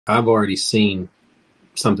I've already seen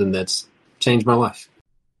something that's changed my life.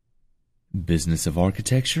 Business of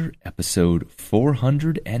Architecture, episode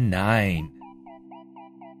 409.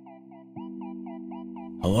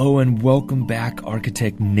 Hello and welcome back,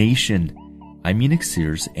 Architect Nation. I'm Enoch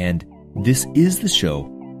Sears, and this is the show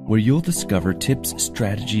where you'll discover tips,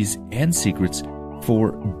 strategies, and secrets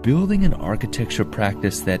for building an architecture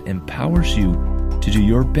practice that empowers you to do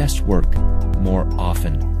your best work more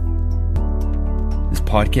often. This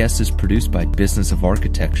podcast is produced by Business of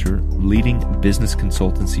Architecture, leading business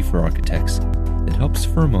consultancy for architects that helps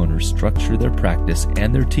firm owners structure their practice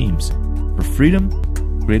and their teams for freedom,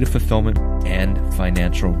 creative fulfillment, and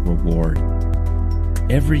financial reward.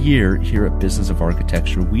 Every year here at Business of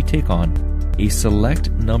Architecture, we take on a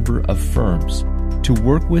select number of firms to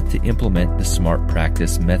work with to implement the SMART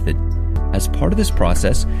practice method. As part of this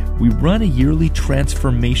process, we run a yearly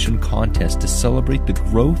transformation contest to celebrate the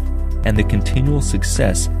growth and the continual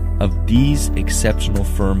success of these exceptional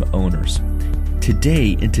firm owners.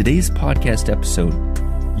 Today, in today's podcast episode,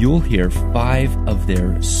 you'll hear 5 of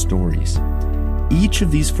their stories. Each of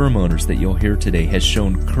these firm owners that you'll hear today has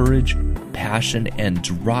shown courage, passion, and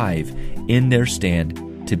drive in their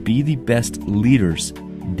stand to be the best leaders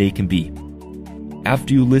they can be.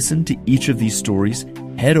 After you listen to each of these stories,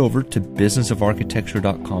 head over to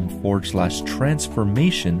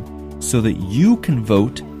businessafarchitecture.com/transformation so that you can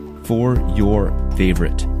vote for your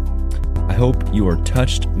favorite. I hope you are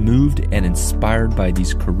touched, moved, and inspired by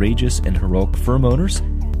these courageous and heroic firm owners.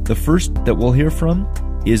 The first that we'll hear from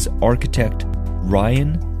is architect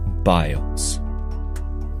Ryan Biles.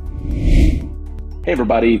 Hey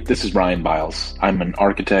everybody, this is Ryan Biles. I'm an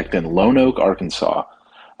architect in Lone Oak, Arkansas.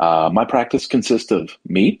 My practice consists of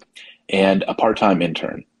me and a part-time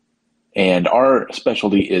intern. And our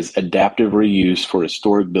specialty is adaptive reuse for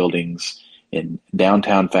historic buildings in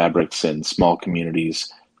downtown fabrics and small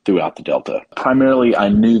communities throughout the Delta. Primarily, I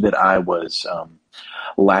knew that I was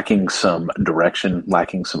lacking some direction,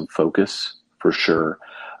 lacking some focus for sure.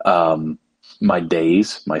 My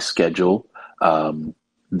days, my schedule,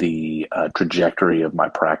 the trajectory of my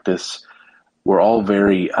practice were all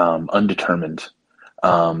very undetermined,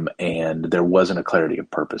 and there wasn't a clarity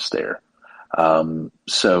of purpose there.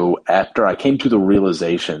 So after I came to the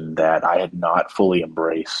realization that I had not fully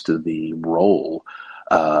embraced the role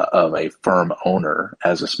of a firm owner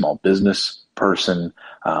as a small business person,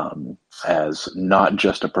 as not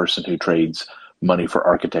just a person who trades money for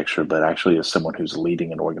architecture, but actually as someone who's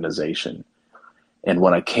leading an organization. And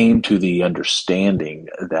when I came to the understanding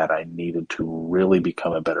that I needed to really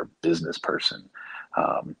become a better business person,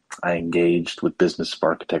 I engaged with Business of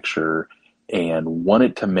Architecture and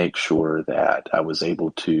wanted to make sure that I was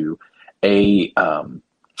able to,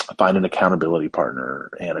 find an accountability partner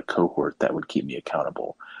and a cohort that would keep me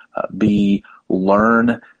accountable. B,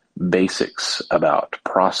 learn basics about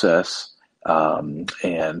process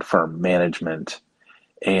and firm management.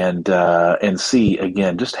 And C,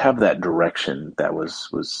 again, just have that direction that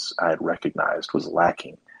was I had recognized was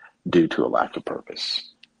lacking due to a lack of purpose.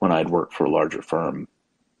 When I'd worked for a larger firm,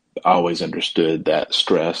 I always understood that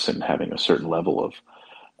stress and having a certain level of,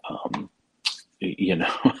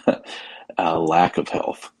 lack of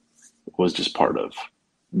health was just part of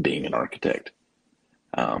being an architect.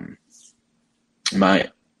 My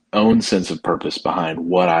own sense of purpose behind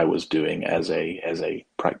what I was doing as a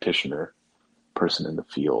practitioner, person in the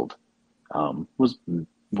field,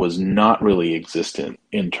 was not really existent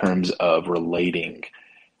in terms of relating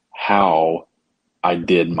how I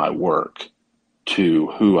did my work to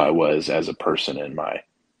who I was as a person and my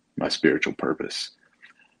spiritual purpose.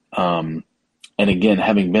 And again,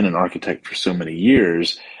 having been an architect for so many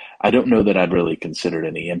years, I don't know that I'd really considered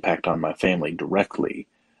any impact on my family directly,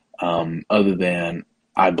 other than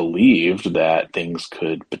I believed that things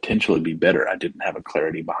could potentially be better. I didn't have a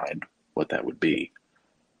clarity behind what that would be.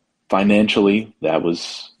 Financially, that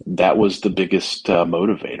was the biggest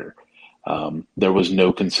motivator. There was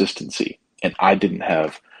no consistency, and I didn't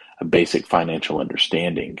have a basic financial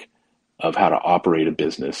understanding of how to operate a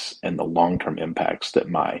business and the long-term impacts that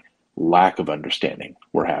my lack of understanding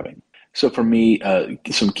were having. So for me,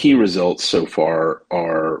 some key results so far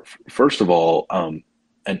are, first of all, an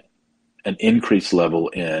increased level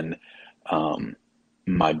in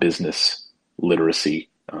my business literacy,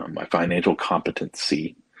 my financial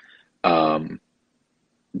competency,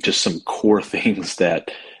 just some core things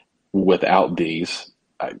that without these,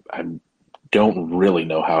 I don't really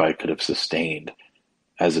know how I could have sustained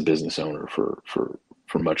as a business owner for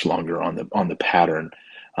much longer on the pattern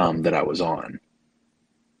that I was on.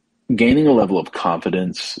 Gaining a level of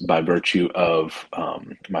confidence by virtue of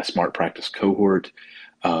my smart practice cohort,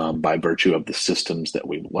 by virtue of the systems that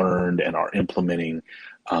we've learned and are implementing,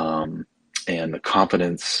 and the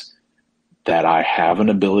confidence that I have an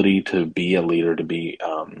ability to be a leader,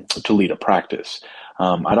 to lead a practice.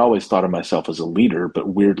 I'd always thought of myself as a leader, but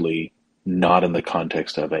weirdly not in the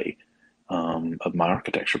context of of my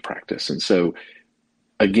architecture practice. And so,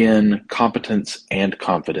 again, competence and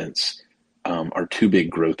confidence are two big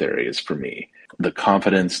growth areas for me. The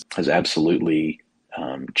confidence has absolutely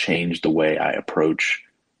changed the way I approach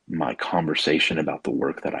my conversation about the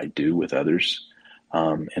work that I do with others.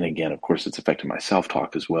 And again, of course, it's affected my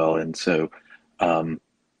self-talk as well. And so I'm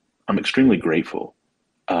extremely grateful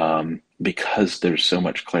because there's so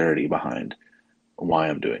much clarity behind why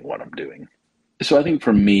I'm doing what I'm doing. So I think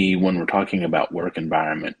for me, when we're talking about work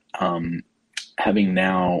environment, having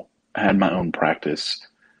now had my own practice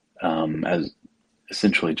as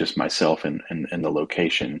essentially just myself in the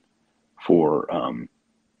location for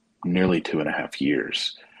nearly 2.5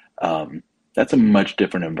 years, that's a much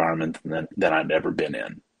different environment than I'd ever been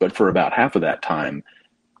in. But for about half of that time,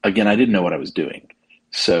 again, I didn't know what I was doing.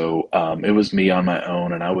 So it was me on my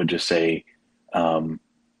own, and I would just say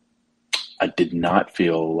I did not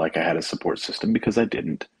feel like I had a support system because I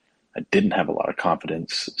didn't. I didn't have a lot of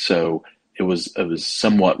confidence. So it was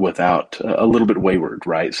somewhat without, a little bit wayward,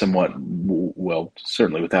 right? Somewhat, well,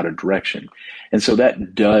 certainly without a direction. And so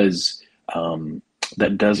that does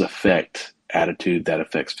affect attitude, that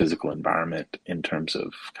affects physical environment in terms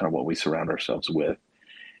of kind of what we surround ourselves with.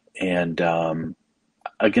 And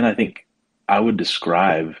again, I think I would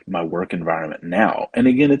describe my work environment now, and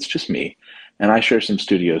again, it's just me, and I share some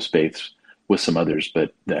studio space with some others,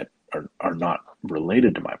 but that are not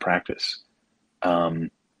related to my practice.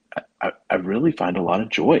 I really find a lot of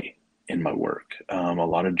joy in my work, a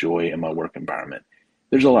lot of joy in my work environment.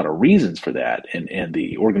 There's a lot of reasons for that, and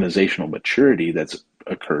the organizational maturity that's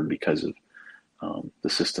occurred because of the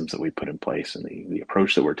systems that we put in place and the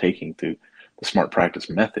approach that we're taking through the smart practice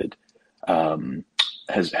method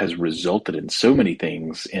has resulted in so many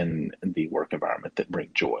things in the work environment that bring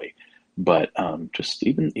joy. But just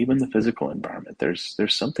even the physical environment, there's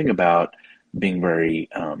something about being very,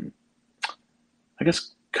 I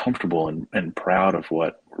guess, comfortable and proud of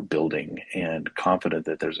what we're building and confident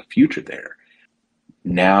that there's a future there.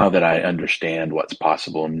 Now that I understand what's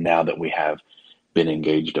possible, now that we have been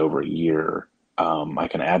engaged over a year, I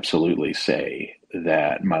can absolutely say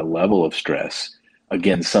that my level of stress,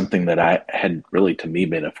 again, something that I had really, to me,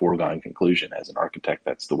 been a foregone conclusion as an architect,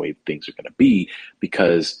 that's the way things are going to be,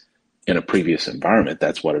 because in a previous environment,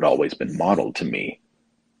 that's what had always been modeled to me.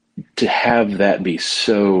 To have that be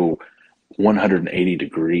so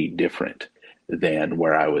 180-degree different than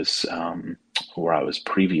where I was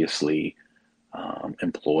previously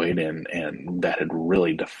employed, and that had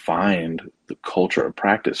really defined the culture of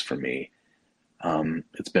practice for me.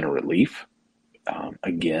 It's been a relief.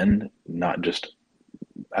 Again, not just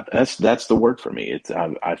that's the word for me.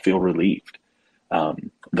 I feel relieved.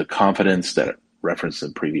 The confidence that referenced in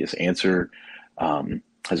the previous answer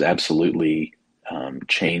has absolutely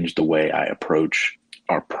changed the way I approach.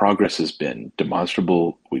 Our progress has been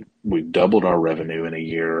demonstrable. We've doubled our revenue in a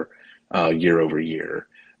year, year over year.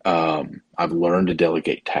 I've learned to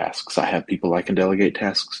delegate tasks. I have people I can delegate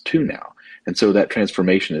tasks to now. And so that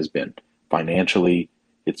transformation has been financially,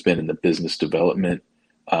 it's been in the business development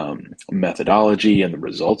methodology and the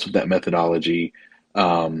results of that methodology.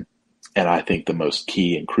 And I think the most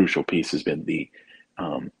key and crucial piece has been the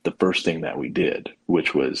first thing that we did,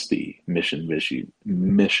 which was the mission,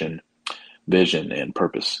 vision, and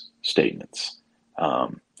purpose statements.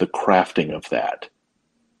 The crafting of that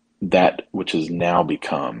which has now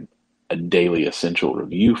become a daily essential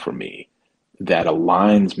review for me, that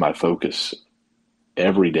aligns my focus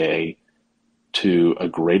every day to a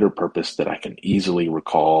greater purpose that I can easily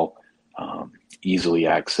recall, easily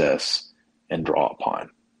access, and draw upon,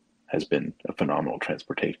 has been a phenomenal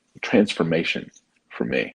transformation for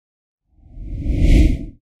me.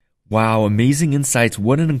 Wow, amazing insights.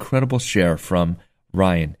 What an incredible share from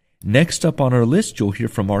Ryan. Next up on our list, you'll hear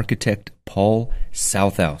from architect Paul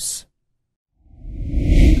Southouse.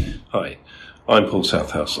 Hi, I'm Paul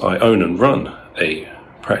Southouse. I own and run a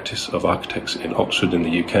practice of architects in Oxford in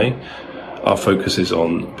the UK. Our focus is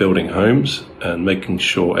on building homes and making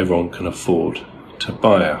sure everyone can afford to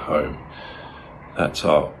buy a home. That's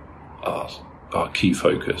our key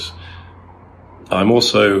focus. I'm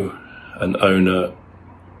also an owner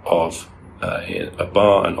of a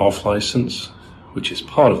bar and off license, which is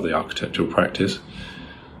part of the architectural practice.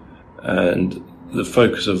 And the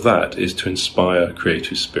focus of that is to inspire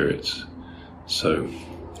creative spirits. So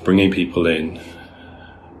bringing people in,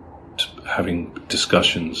 having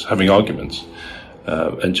discussions, having arguments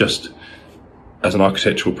and just as an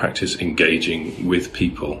architectural practice, engaging with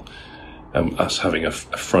people, us having a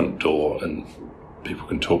front door and people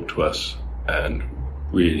can talk to us and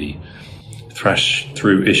really thrash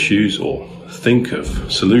through issues or think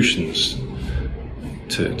of solutions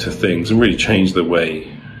to things and really change the way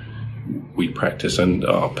we practice and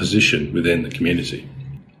our position within the community.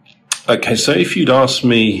 Okay, so if you'd asked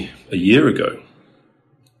me a year ago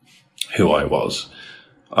who I was,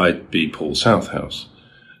 I'd be Paul Southhouse.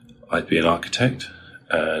 I'd be an architect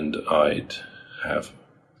and I'd have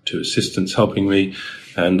 2 assistants helping me,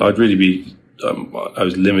 and I'd really be, I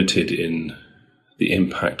was limited in the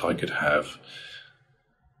impact I could have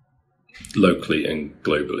locally and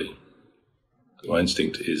globally. My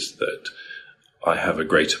instinct is that I have a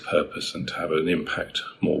greater purpose and to have an impact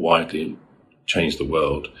more widely and change the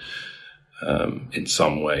world in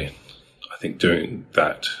some way. I think doing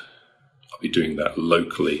that, I'll be doing that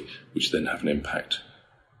locally, which then have an impact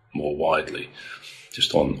more widely,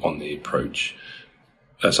 just on the approach.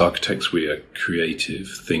 As architects, we are creative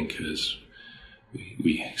thinkers.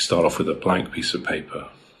 We start off with a blank piece of paper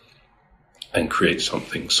and create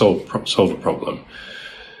something, solve a problem.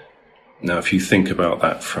 Now, if you think about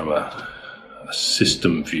that from a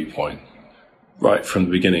system viewpoint, right from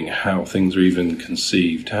the beginning, how things are even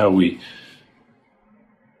conceived, how we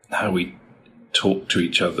talk to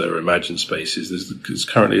each other, imagine spaces. There's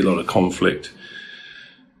currently a lot of conflict,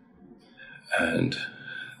 and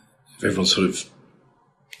everyone sort of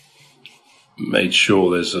made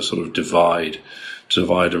sure there's a sort of divide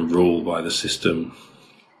and rule by the system.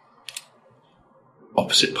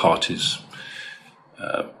 Opposite parties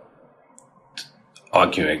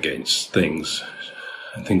arguing against things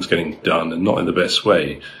and things getting done and not in the best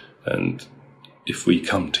way. And if we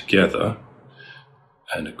come together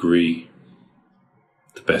and agree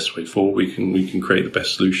the best way forward, we can create the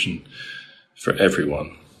best solution for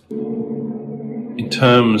everyone. In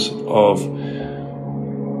terms of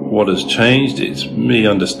what has changed, it's me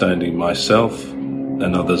understanding myself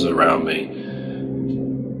and others around me,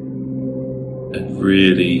 and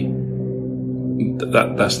really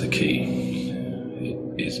that's the key.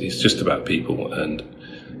 It's just about people and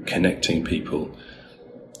connecting people,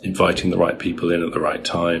 inviting the right people in at the right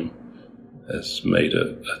time has made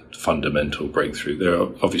a fundamental breakthrough. There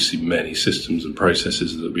are obviously many systems and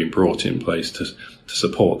processes that have been brought in place to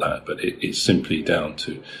support that, but it's simply down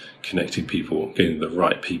to connecting people, getting the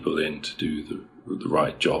right people in to do the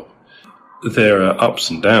right job. There are ups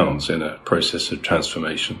and downs in a process of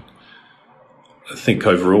transformation. I think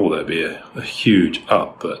overall there'd be a huge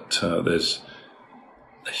up, but there's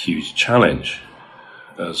a huge challenge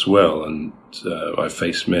as well. And I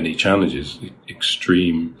faced many challenges,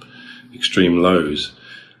 extreme lows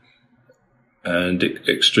and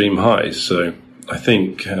extreme highs. So I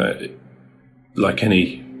think, like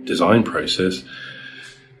any design process,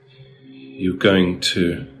 you're going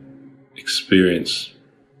to experience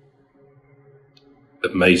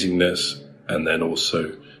amazingness and then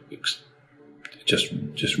also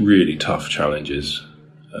just really tough challenges.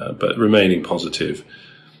 But remaining positive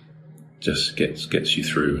just gets you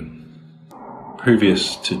through.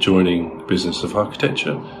 Previous to joining the business of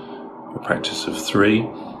architecture, a practice of 3,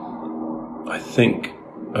 I think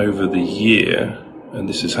over the year, and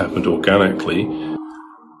this has happened organically,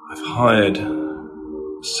 I've hired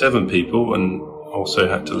 7 people and also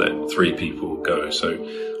had to let 3 people go. So I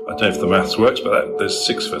don't know if the maths works, but there's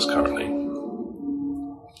 6 of us currently.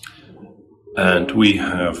 And we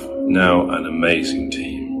have now an amazing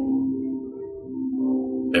team.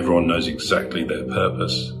 Everyone knows exactly their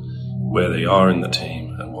purpose, where they are in the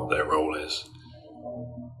team, and what their role is.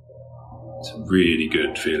 It's a really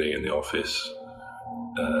good feeling in the office,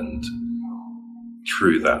 and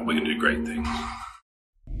through that we can do great things.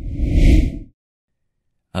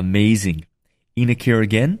 Amazing. Enoch here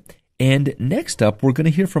again. And next up, we're going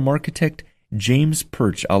to hear from architect James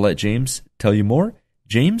Perch. I'll let James tell you more.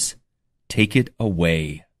 James, take it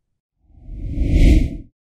away.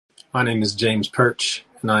 My name is James Perch,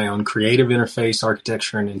 and I own Creative Interface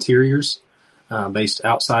Architecture and Interiors, based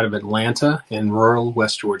outside of Atlanta in rural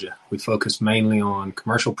West Georgia. We focus mainly on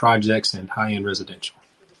commercial projects and high-end residential.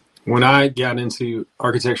 When I got into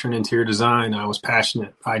architecture and interior design, I was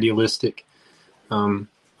passionate, idealistic.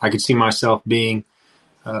 I could see myself being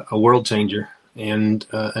a world changer and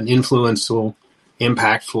an influential,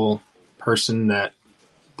 impactful person that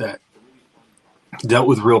dealt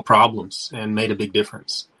with real problems and made a big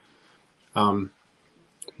difference.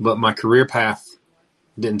 But my career path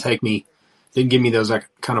didn't give me those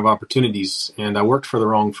kind of opportunities, and I worked for the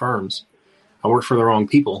wrong firms. I worked for the wrong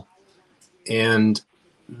people, and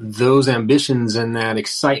those ambitions and that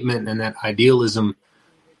excitement and that idealism,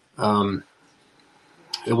 it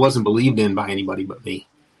wasn't believed in by anybody but me.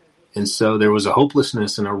 And so there was a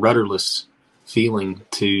hopelessness and a rudderless feeling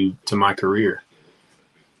to my career.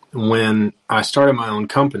 When I started my own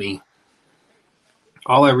company,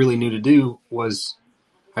 all I really knew to do was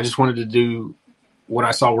I just wanted to do what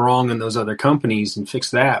I saw wrong in those other companies and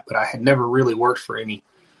fix that. But I had never really worked for any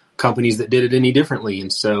companies that did it any differently.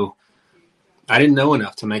 And so I didn't know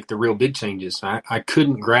enough to make the real big changes. I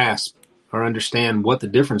couldn't grasp or understand what the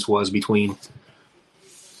difference was between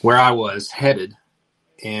where I was headed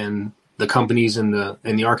and the companies and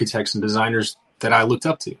the architects and designers that I looked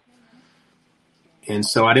up to. And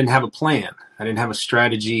so I didn't have a plan. I didn't have a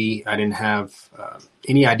strategy. I didn't have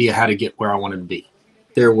any idea how to get where I wanted to be.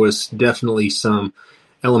 There was definitely some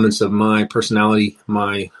elements of my personality,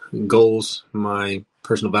 my goals, my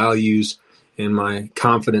personal values, and my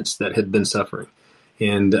confidence that had been suffering.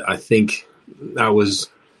 And I think I was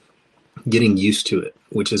getting used to it,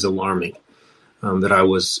 which is alarming, that I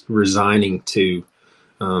was resigning to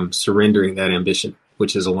surrendering that ambition,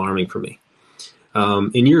 which is alarming for me.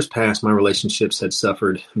 In years past, my relationships had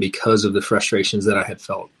suffered because of the frustrations that I had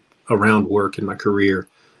felt around work and my career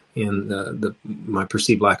and my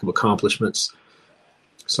perceived lack of accomplishments.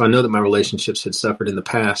 So I know that my relationships had suffered in the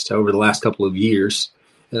past. Over the last couple of years,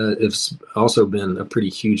 it's also been a pretty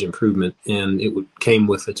huge improvement, and it came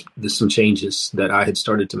with some changes that I had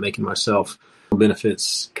started to make in myself.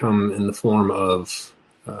 Benefits come in the form of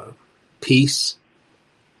peace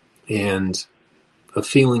and a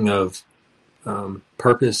feeling of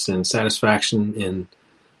purpose and satisfaction in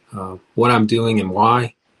what I'm doing and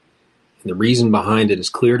why. And the reason behind it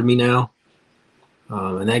is clear to me now.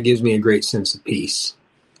 And that gives me a great sense of peace.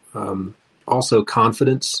 Also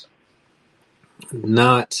confidence,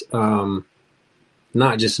 not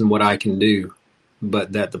just in what I can do,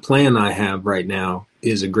 but that the plan I have right now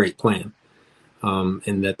is a great plan.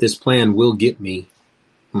 And that this plan will get me,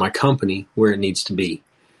 my company, where it needs to be.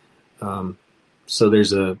 So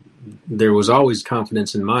there was always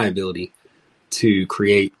confidence in my ability to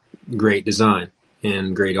create great design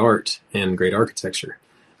and great art and great architecture.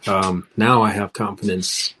 Now I have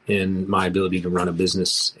confidence in my ability to run a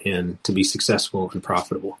business and to be successful and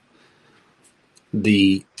profitable.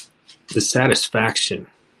 The satisfaction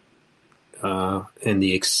and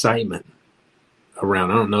the excitement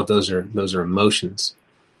around, I don't know if those are emotions,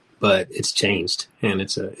 but it's changed, and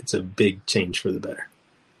it's a big change for the better.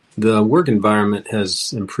 The work environment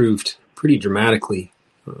has improved pretty dramatically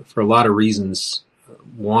for a lot of reasons.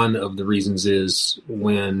 One of the reasons is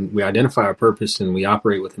when we identify our purpose and we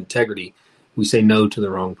operate with integrity, we say no to the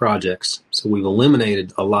wrong projects. So we've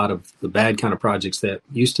eliminated a lot of the bad kind of projects that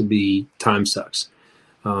used to be time sucks.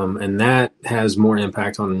 And that has more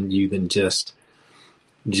impact on you than just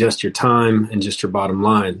your time and just your bottom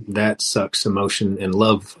line. That sucks emotion and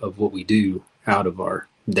love of what we do out of our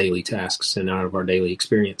daily tasks and out of our daily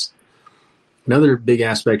experience. Another big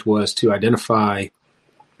aspect was to identify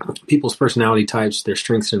people's personality types, their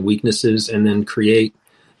strengths and weaknesses, and then create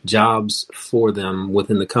jobs for them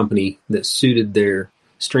within the company that suited their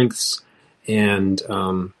strengths, and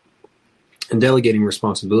delegating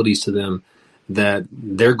responsibilities to them that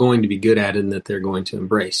they're going to be good at and that they're going to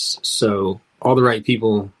embrace. So all the right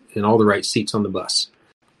people in all the right seats on the bus.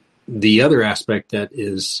 The other aspect that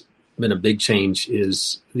has been a big change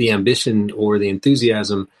is the ambition or the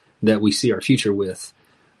enthusiasm that we see our future with.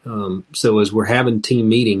 So as we're having team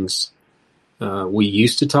meetings, we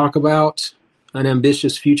used to talk about an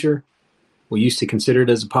ambitious future. We used to consider it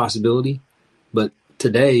as a possibility, but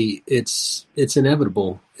today it's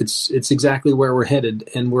inevitable. It's exactly where we're headed,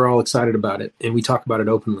 and we're all excited about it, and we talk about it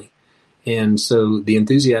openly. And so the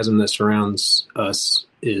enthusiasm that surrounds us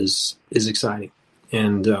is exciting.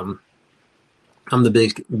 And I'm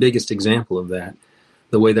the biggest example of that.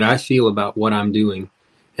 The way that I feel about what I'm doing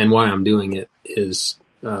and why I'm doing it is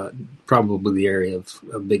probably the area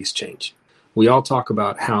of biggest change. We all talk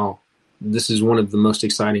about how this is one of the most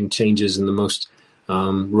exciting changes and the most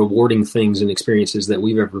rewarding things and experiences that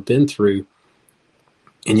we've ever been through,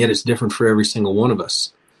 and yet it's different for every single one of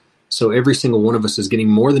us. So every single one of us is getting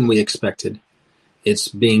more than we expected. It's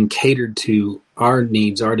being catered to our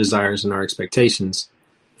needs, our desires, and our expectations,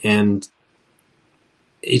 and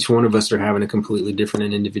each one of us are having a completely different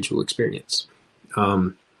and individual experience.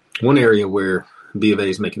 One area where B of A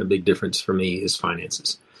is making a big difference for me is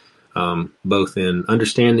finances, both in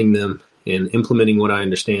understanding them and implementing what I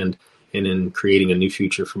understand, and in creating a new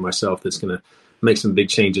future for myself that's going to make some big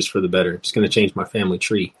changes for the better. It's going to change my family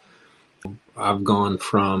tree. I've gone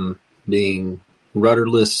from being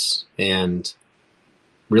rudderless and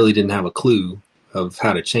really didn't have a clue of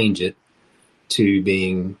how to change it to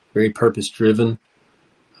being very purpose driven,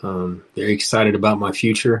 very excited about my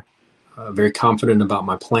future, very confident about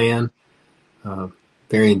my plan,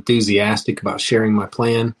 very enthusiastic about sharing my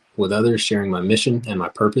plan with others, sharing my mission and my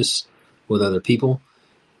purpose with other people.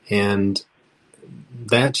 And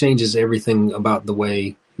that changes everything about the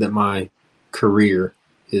way that my career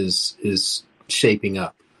is shaping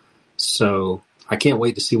up. So I can't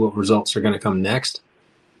wait to see what results are going to come next.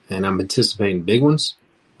 And I'm anticipating big ones,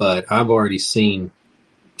 but I've already seen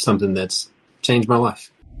something that's changed my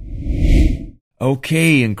life.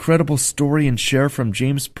 Okay, incredible story and share from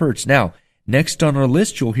James Perch. Now, next on our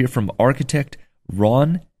list, you'll hear from architect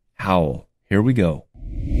Ron Howell. Here we go.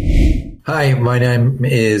 Hi, my name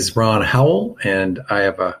is Ron Howell, and I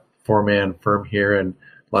have a four-man firm here in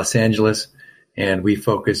Los Angeles, and we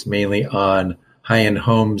focus mainly on high-end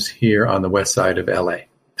homes here on the west side of LA.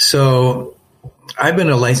 So I've been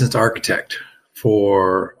a licensed architect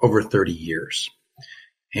for over 30 years,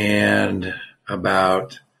 and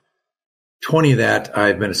about 20 of that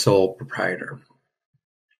I've been a sole proprietor.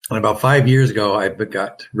 And about 5 years ago, I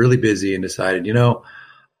got really busy and decided,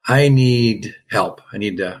 I need help. I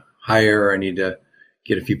need to hire. I need to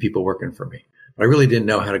get a few people working for me. But I really didn't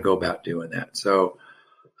know how to go about doing that. So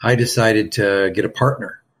I decided to get a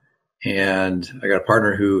partner. And I got a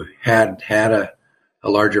partner who had a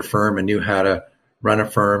larger firm and knew how to run a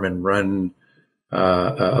firm and run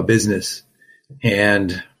a business. And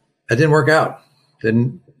that didn't work out.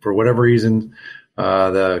 For whatever reason,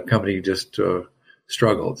 the company just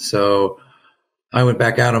struggled. So I went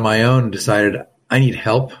back out on my own and decided I need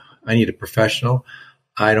help. I need a professional.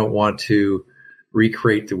 I don't want to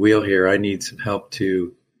recreate the wheel here. I need some help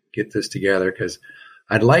to get this together because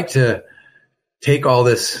I'd like to take all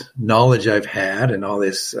this knowledge I've had and all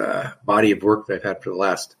this body of work that I've had for the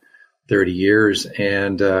last 30 years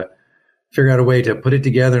and figure out a way to put it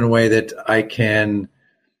together in a way that I can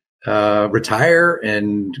retire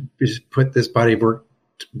and just put this body of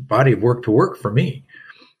work to work for me.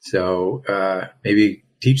 So maybe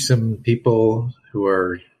teach some people who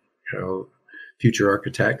are, future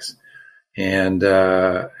architects and,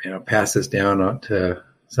 pass this down to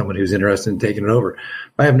someone who's interested in taking it over.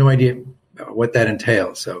 I have no idea what that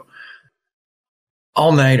entails. So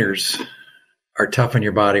all-nighters are tough on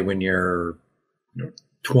your body when you're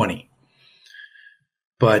 20.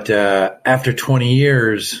 But after 20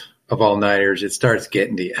 years of all-nighters, it starts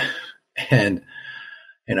getting to you. And,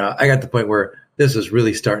 I got to the point where this is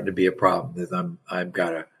really starting to be a problem. I've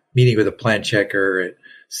got a meeting with a plan checker at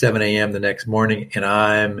 7 a.m. the next morning, and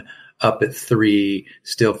I'm up at 3,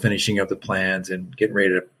 still finishing up the plans and getting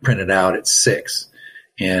ready to print it out at 6.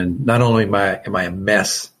 And not only am I a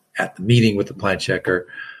mess at the meeting with the plan checker,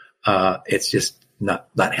 it's just not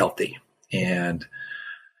healthy. And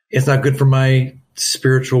it's not good for my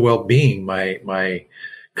spiritual well-being. My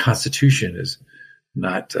constitution is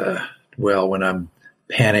not well when I'm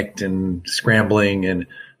panicked and scrambling and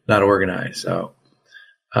not organized. So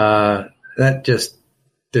that just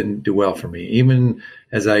didn't do well for me. Even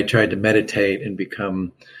as I tried to meditate and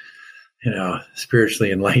become,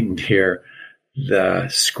 spiritually enlightened here, the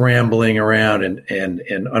scrambling around and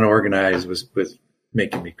unorganized was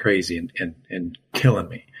making me crazy and killing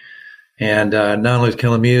me. And not only was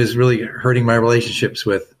killing me, it was really hurting my relationships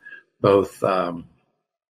with both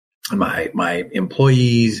my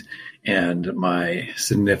employees and my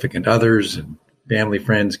significant others and family,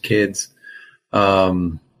 friends, kids.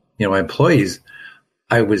 My employees,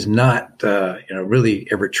 I was not, really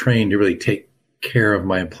ever trained to really take care of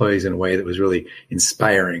my employees in a way that was really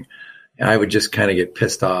inspiring. And I would just kind of get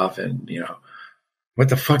pissed off and, what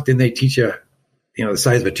the fuck didn't they teach you, the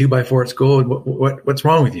size of a 2x4 at school? What's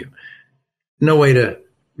wrong with you? No way to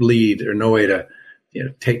lead or no way to,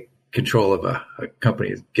 take control of a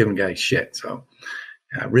company, giving guys shit. So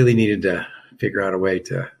I really needed to figure out a way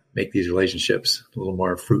to make these relationships a little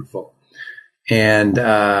more fruitful. And,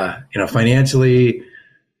 financially,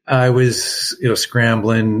 I was,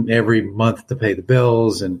 scrambling every month to pay the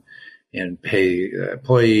bills and pay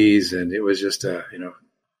employees. And it was just,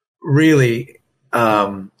 really,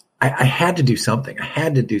 I had to do something.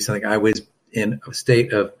 I was in a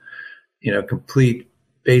state of, complete,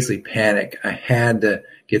 basically panic. I had to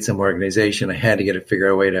get some organization. I had to figure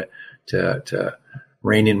out a way to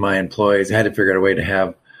rein in my employees. I had to figure out a way to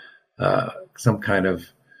have, some kind of,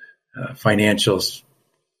 financial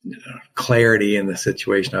clarity in the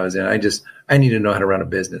situation I was in. I needed to know how to run a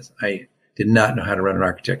business. I did not know how to run an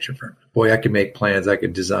architecture firm. Boy, I could make plans, I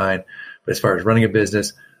could design, but as far as running a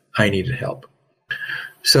business, I needed help.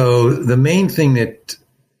 So the main thing that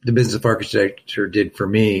the business of architecture did for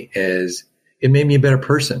me is it made me a better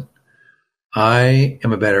person. I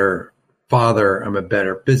am a better father, I'm a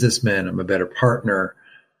better businessman, I'm a better partner,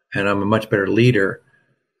 and I'm a much better leader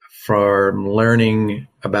from learning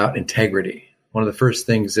about integrity. One of the first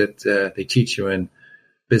things that they teach you in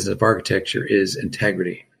business of architecture is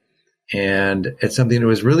integrity. And it's something that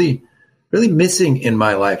was really, really missing in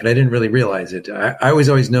my life, and I didn't really realize it. I was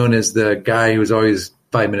always known as the guy who was always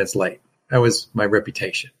 5 minutes late. That was my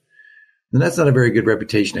reputation. And that's not a very good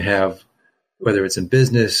reputation to have, whether it's in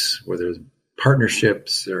business, whether it's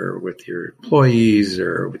partnerships or with your employees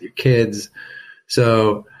or with your kids.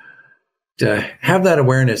 So to have that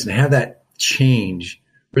awareness and have that change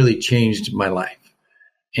really changed my life.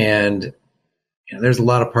 And there's a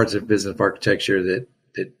lot of parts of business of architecture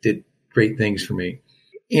that did great things for me.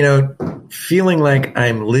 Feeling like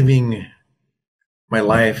I'm living my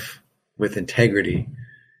life with integrity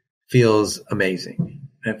feels amazing.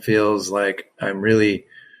 It feels like I'm really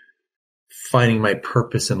finding my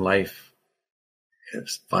purpose in life.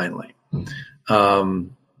 Yes, finally.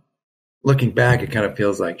 Looking back, it kind of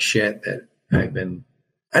feels like shit that I don't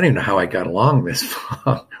even know how I got along this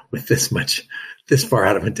far with this far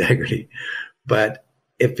out of integrity, but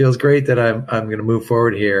it feels great that I'm going to move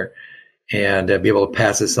forward here and be able to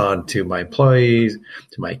pass this on to my employees,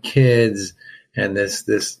 to my kids, and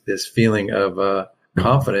this feeling of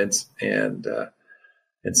confidence and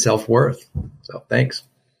self-worth. So thanks.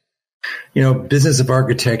 Business of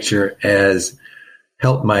architecture has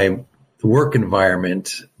helped my work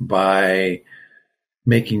environment by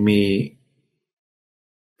making me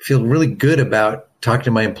feel really good about talking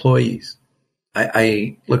to my employees.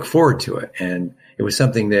 I look forward to it. And it was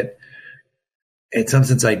something that in some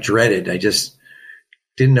sense I dreaded. I just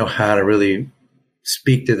didn't know how to really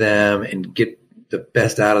speak to them and get the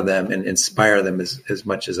best out of them and inspire them as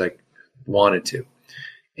much as I wanted to.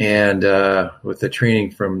 And with the training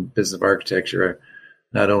from business of architecture,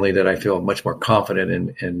 not only did I feel much more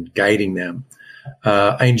confident in guiding them,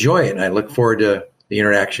 I enjoy it, and I look forward to the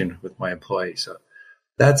interaction with my employees. So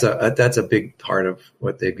that's a big part of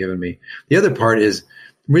what they've given me. The other part is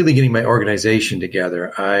really getting my organization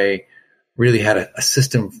together. I really had a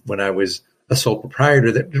system when I was a sole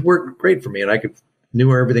proprietor that worked great for me, and I knew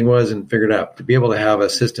where everything was and figured out. To be able to have a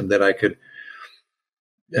system that I could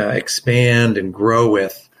expand and grow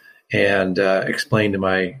with and explain to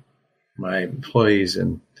my employees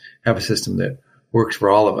and have a system that works for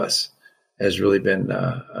all of us has really been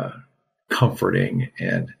comforting.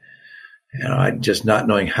 And I just not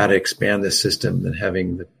knowing how to expand this system and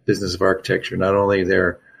having the business of architecture, not only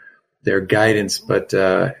their guidance, but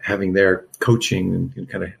having their coaching and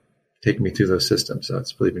kind of taking me through those systems. So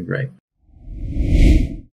it's really been great.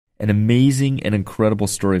 An amazing and incredible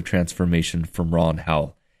story of transformation from Ron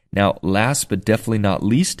Howell. Now, last but definitely not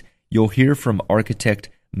least, you'll hear from architect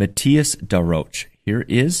Matthias Daroch. Here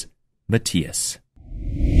is Matthias.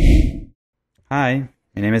 Hi,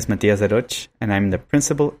 my name is Matthias Daroch, and I'm the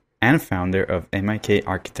principal and founder of MIK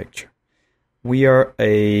Architecture. We are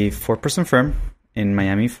a 4-person firm in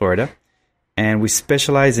Miami, Florida, and we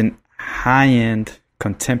specialize in high-end,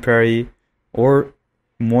 contemporary, or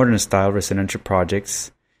modern-style residential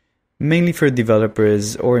projects, mainly for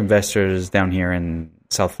developers or investors down here in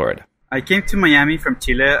South Florida. I came to Miami from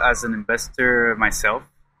Chile as an investor myself,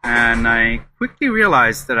 and I quickly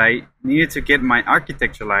realized that I needed to get my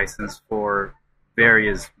architecture license for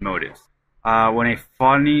various motives. When I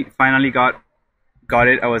finally got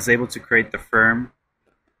it, I was able to create the firm,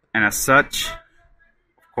 and as such,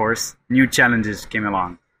 of course, new challenges came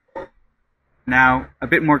along. Now, a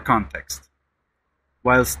bit more context.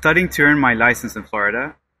 While studying to earn my license in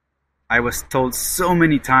Florida, I was told so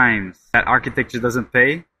many times that architecture doesn't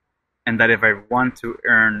pay, and that if I want to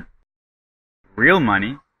earn real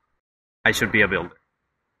money, I should be a builder.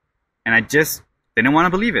 And I just didn't want to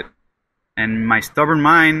believe it. And my stubborn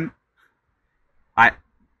mind, I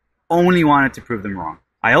only wanted to prove them wrong.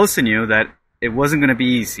 I also knew that it wasn't going to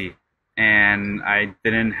be easy, and I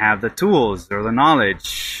didn't have the tools or the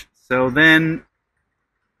knowledge. So then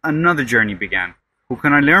another journey began. Who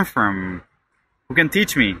can I learn from? Who can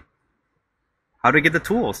teach me how to get the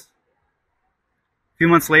tools? A few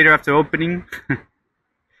months later after opening,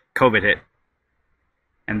 COVID hit.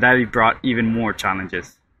 And that brought even more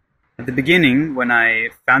challenges. At the beginning, when I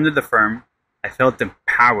founded the firm, I felt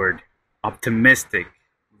empowered, optimistic,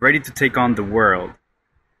 ready to take on the world.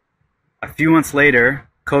 A few months later,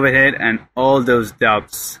 COVID hit and all those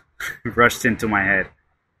doubts rushed into my head.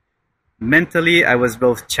 Mentally, I was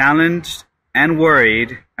both challenged and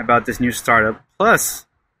worried about this new startup, plus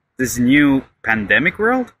this new pandemic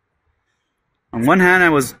world. On one hand, I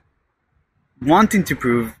was wanting to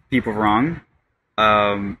prove people wrong,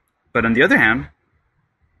 but on the other hand,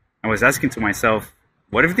 I was asking to myself,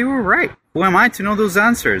 what if they were right? Who am I to know those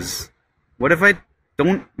answers? What if I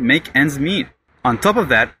don't make ends meet? On top of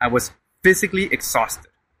that, I was physically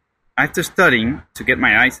exhausted. After studying to get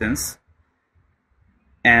my license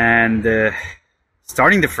and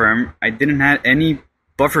starting the firm, I didn't have any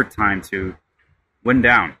buffer time to wind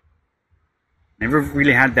down. Never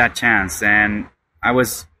really had that chance, and I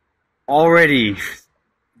was already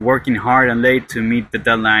working hard and late to meet the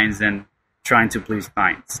deadlines and trying to please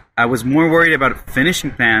clients. I was more worried about finishing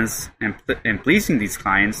plans and pleasing these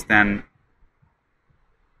clients than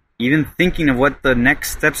even thinking of what the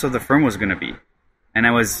next steps of the firm was going to be. And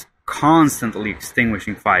I was constantly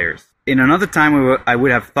extinguishing fires. In another time, I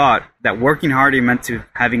would have thought that working harder meant to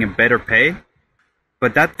having a better pay,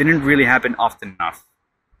 but that didn't really happen often enough.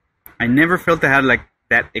 I never felt I had like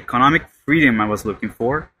that economic freedom I was looking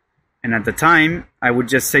for. And at the time, I would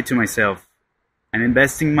just say to myself, I'm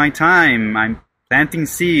investing my time, I'm planting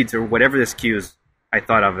seeds, or whatever the excuse I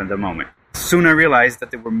thought of at the moment. Soon I realized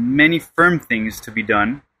that there were many firm things to be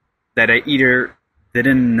done that I either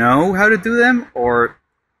didn't know how to do them or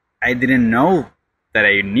I didn't know that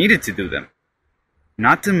I needed to do them.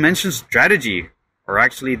 Not to mention strategy, or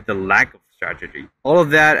actually the lack of strategy. All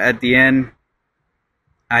of that at the end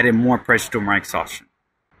added more pressure to my exhaustion.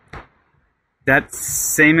 That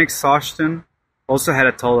same exhaustion also had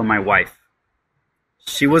a toll on my wife.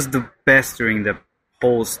 She was the best during the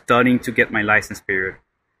whole studying to get my license period.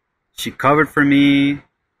 She covered for me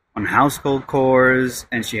on household chores,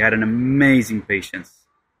 and she had an amazing patience.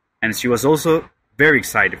 And she was also very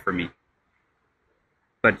excited for me.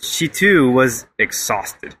 But she too was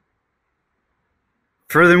exhausted.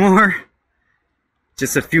 Furthermore,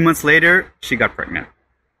 just a few months later, she got pregnant.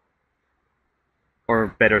 Or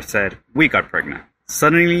better said, we got pregnant.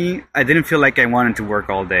 Suddenly, I didn't feel like I wanted to work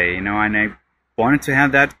all day, and I wanted to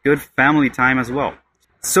have that good family time as well.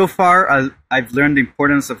 So far, I've learned the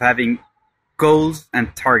importance of having goals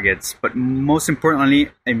and targets, but most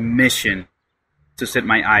importantly, a mission to set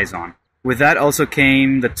my eyes on. With that also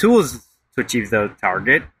came the tools to achieve the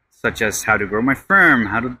target, such as how to grow my firm,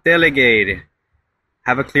 how to delegate,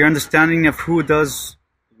 have a clear understanding of who does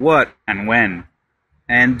what and when.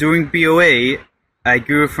 And during BOA, I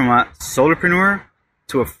grew from a solopreneur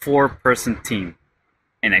to a 4-person team,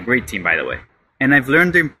 and a great team, by the way. And I've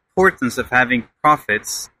learned the importance of having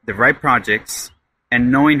profits, the right projects,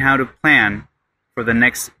 and knowing how to plan for the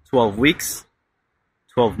next 12 weeks,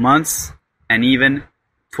 12 months, and even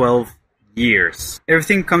 12 years.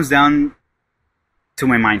 Everything comes down to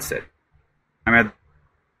my mindset. I'm a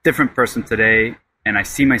different person today, and I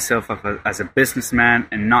see myself as a businessman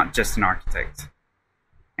and not just an architect.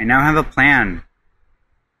 I now have a plan,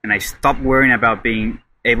 and I stopped worrying about being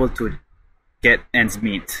able to get ends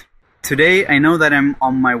meet. Today, I know that I'm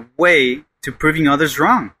on my way to proving others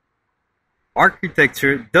wrong.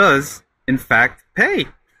 Architecture does, in fact, pay.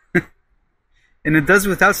 And it does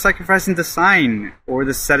without sacrificing design or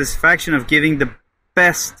the satisfaction of giving the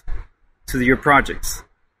best to your projects.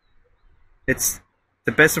 It's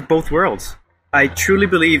the best of both worlds. I truly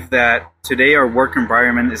believe that today our work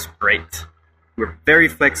environment is great. We're very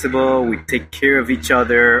flexible, we take care of each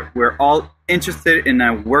other, we're all interested in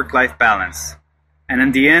a work-life balance. And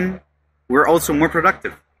in the end, we're also more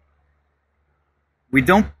productive. We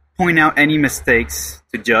don't point out any mistakes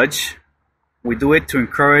to judge. We do it to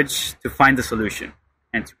encourage, to find the solution,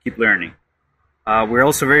 and to keep learning. We're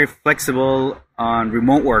also very flexible on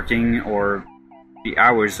remote working or the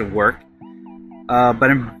hours of work. But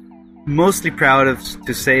I'm mostly proud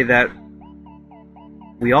to say that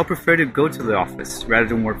we all prefer to go to the office rather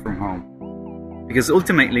than work from home. Because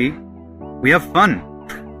ultimately, we have fun,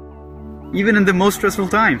 even in the most stressful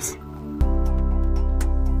times.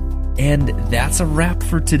 And that's a wrap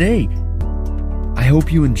for today. I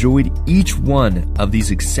hope you enjoyed each one of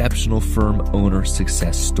these exceptional firm owner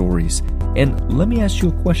success stories. And let me ask you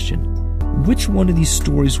a question. Which one of these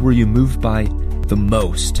stories were you moved by the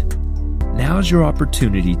most? Now's your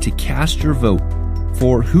opportunity to cast your vote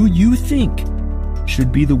for who you think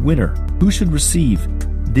should be the winner, who should receive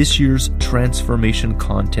this year's Transformation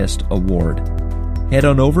Contest Award. Head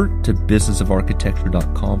on over to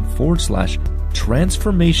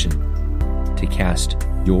businessofArchitecture.com/transformation to cast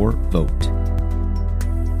your vote.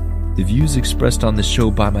 The views expressed on this show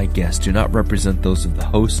by my guests do not represent those of the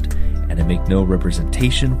host, and I make no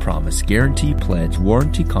representation, promise, guarantee, pledge,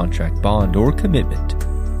 warranty, contract, bond, or commitment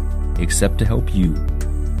except to help you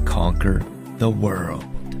conquer the world.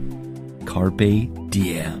 Carpe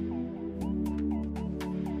Diem.